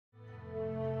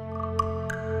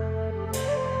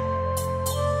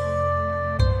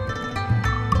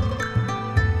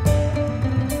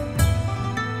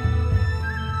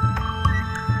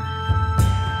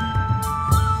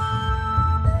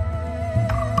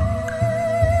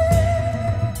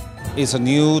It's a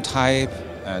new type,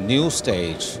 a new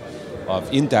stage of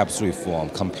in-depth reform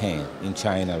campaign in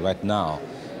China right now,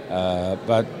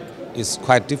 but it's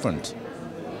quite different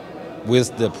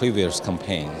with the previous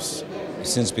campaigns,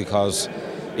 since because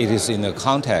it is in a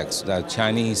context that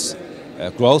Chinese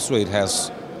growth rate has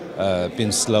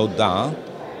been slowed down,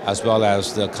 as well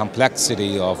as the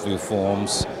complexity of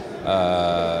reforms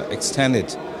extended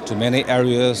to many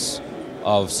areas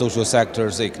of social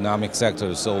sectors, economic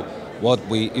sectors. So what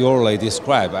we usually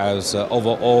describe as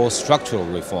overall structural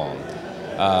reform.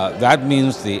 That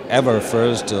means the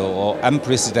ever-first or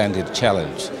unprecedented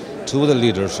challenge to the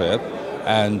leadership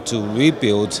and to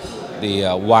rebuild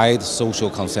the wide social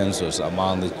consensus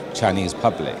among the Chinese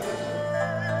public.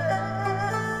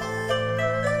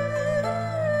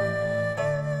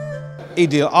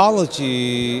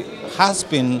 Ideology has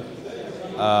been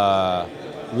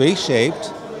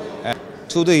reshaped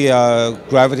to the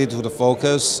gravity to the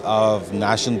focus of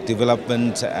national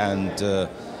development and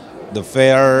the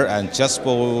fair and just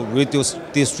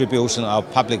distribution of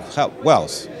public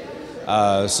wealth.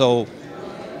 So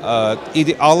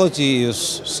ideology is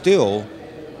still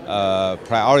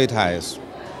prioritized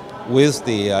with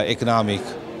the economic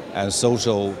and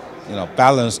social,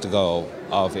 balanced goal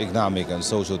of economic and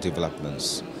social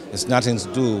developments. It's nothing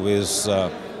to do with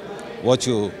what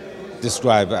you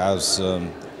describe as,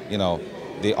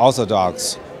 the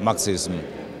orthodox Marxism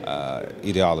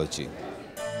ideology.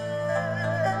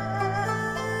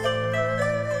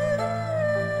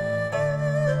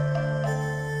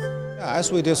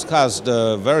 As we discussed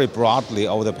very broadly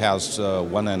over the past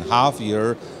 1.5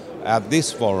 years at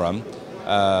this forum,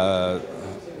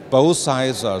 both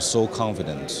sides are so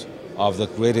confident of the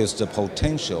greatest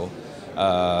potential,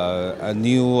 a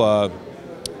new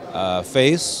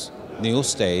phase, new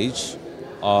stage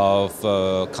of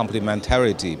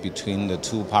complementarity between the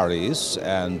two parties,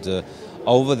 and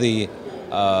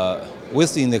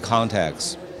within the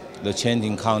context, the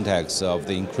changing context of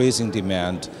the increasing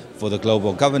demand for the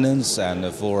global governance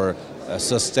and for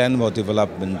sustainable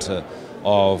development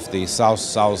of the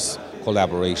South-South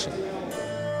collaboration.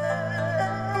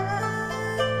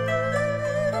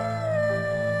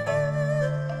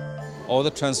 All the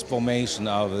transformation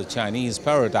of the Chinese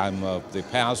paradigm of the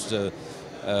past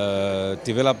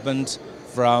development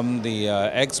from the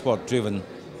export-driven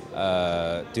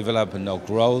development or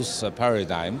growth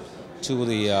paradigm to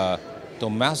the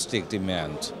domestic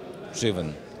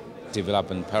demand-driven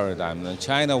development paradigm. And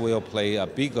China will play a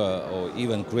bigger or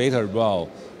even greater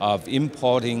role of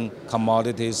importing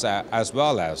commodities as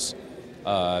well as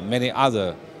many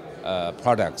other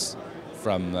products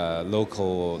from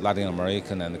local Latin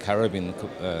American and Caribbean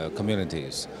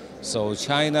communities. So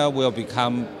China will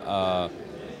become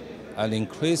an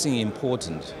increasingly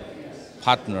important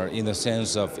partner in the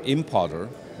sense of importer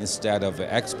instead of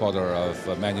exporter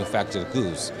of manufactured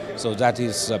goods. So that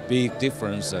is a big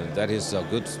difference, and that is a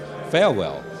good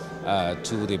farewell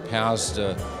to the past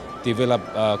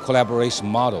collaboration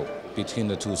model between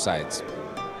the two sides.